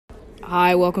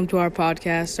Hi, welcome to our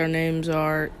podcast. Our names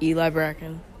are Eli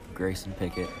Bracken, Grayson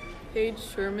Pickett, Paige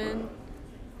Sherman,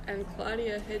 and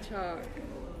Claudia Hitchcock.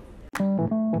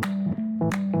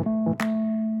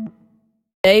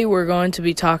 Today we're going to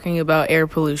be talking about air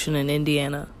pollution in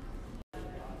Indiana.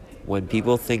 When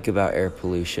people think about air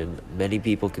pollution, many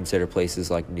people consider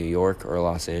places like New York or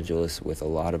Los Angeles with a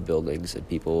lot of buildings, and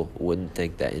people wouldn't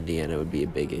think that Indiana would be a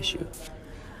big issue.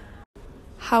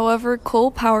 However, coal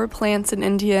power plants in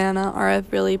Indiana are a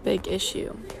really big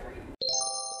issue.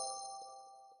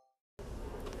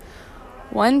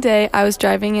 One day, I was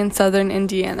driving in southern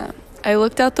Indiana. I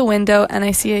looked out the window and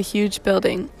I see a huge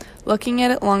building. Looking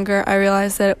at it longer, I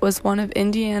realized that it was one of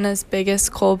Indiana's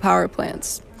biggest coal power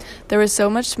plants. There was so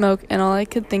much smoke, and all I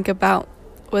could think about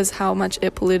was how much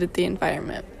it polluted the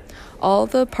environment. All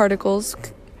the particles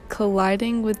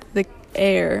colliding with the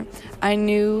air, I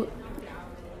knew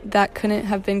that couldn't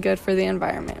have been good for the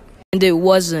environment. And it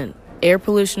wasn't. Air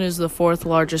pollution is the fourth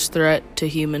largest threat to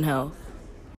human health.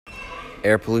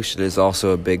 Air pollution is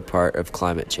also a big part of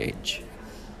climate change.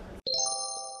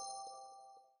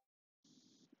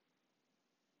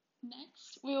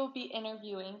 Next, we will be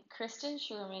interviewing Kristen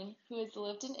Sherman, who has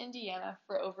lived in Indiana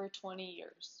for over 20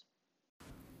 years.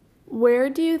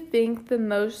 Where do you think the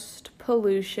most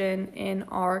pollution in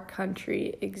our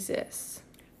country exists?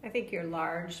 I think your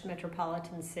large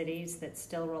metropolitan cities that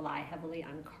still rely heavily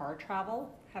on car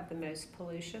travel have the most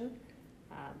pollution.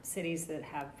 Cities that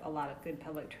have a lot of good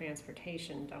public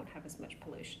transportation don't have as much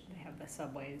pollution. They have the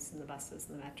subways and the buses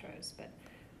and the metros, but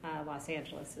Los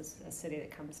Angeles is a city that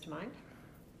comes to mind.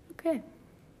 Okay.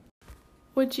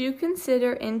 Would you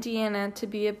consider Indiana to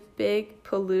be a big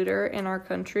polluter in our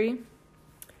country?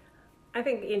 I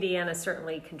think Indiana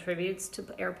certainly contributes to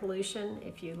air pollution.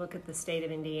 If you look at the state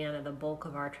of Indiana, the bulk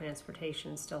of our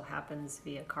transportation still happens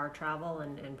via car travel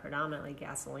and predominantly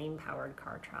gasoline-powered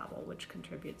car travel, which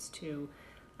contributes to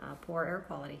poor air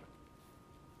quality.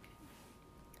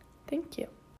 Thank you.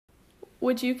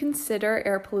 Would you consider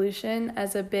air pollution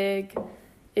as a big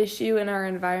issue in our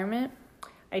environment?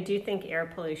 I do think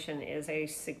air pollution is a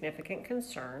significant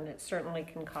concern. It certainly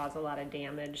can cause a lot of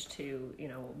damage to,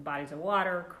 bodies of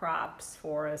water, crops,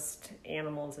 forests,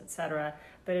 animals, etc.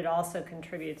 But it also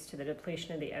contributes to the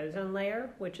depletion of the ozone layer,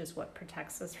 which is what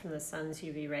protects us from the sun's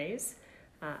UV rays.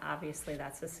 Obviously,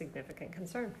 that's a significant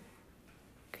concern.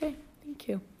 Okay, thank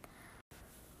you.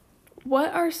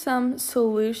 What are some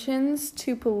solutions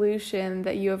to pollution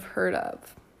that you have heard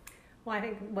of? Well, I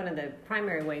think one of the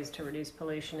primary ways to reduce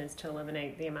pollution is to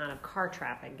eliminate the amount of car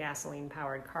traffic,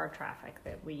 gasoline-powered car traffic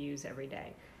that we use every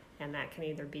day. And that can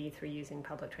either be through using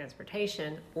public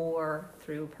transportation or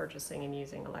through purchasing and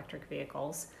using electric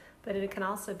vehicles. But it can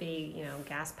also be,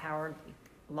 gas-powered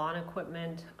lawn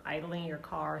equipment, idling your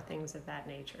car, things of that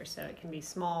nature. So it can be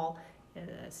small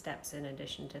steps in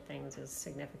addition to things as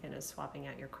significant as swapping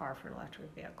out your car for an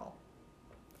electric vehicle.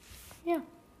 Yeah,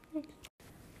 thanks.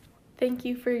 Thank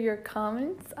you for your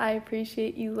comments. I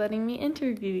appreciate you letting me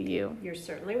interview you. You're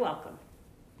certainly welcome.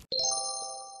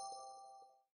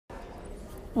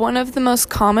 One of the most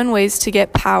common ways to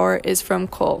get power is from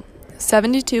coal.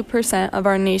 72% of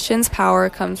our nation's power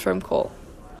comes from coal.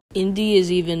 Indy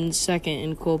is even second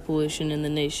in coal pollution in the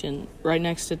nation, right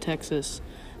next to Texas.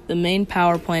 The main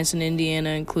power plants in Indiana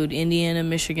include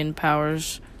Indiana-Michigan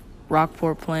Power's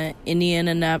Rockport plant,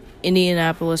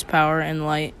 Indianapolis Power and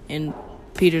Light in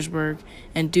Petersburg,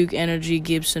 and Duke Energy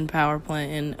Gibson Power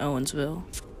Plant in Owensville.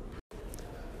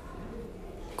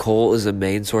 Coal is a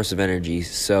main source of energy,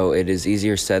 so it is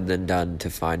easier said than done to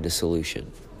find a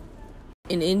solution.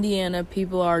 In Indiana,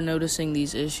 people are noticing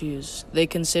these issues. They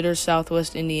consider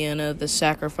Southwest Indiana the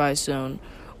sacrifice zone,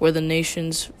 where the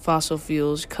nation's fossil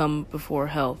fuels come before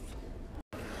health.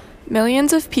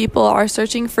 Millions of people are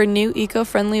searching for new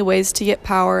eco-friendly ways to get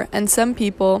power, and some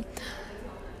people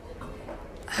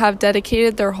have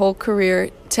dedicated their whole career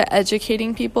to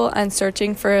educating people and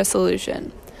searching for a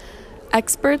solution.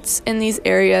 Experts in these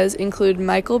areas include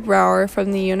Michael Brower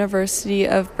from the University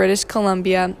of British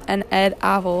Columbia and Ed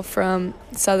Avell from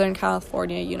Southern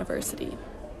California University.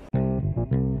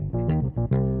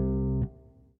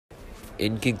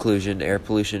 In conclusion, air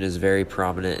pollution is very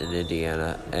prominent in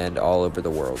Indiana and all over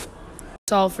the world.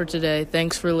 That's all for today.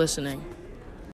 Thanks for listening.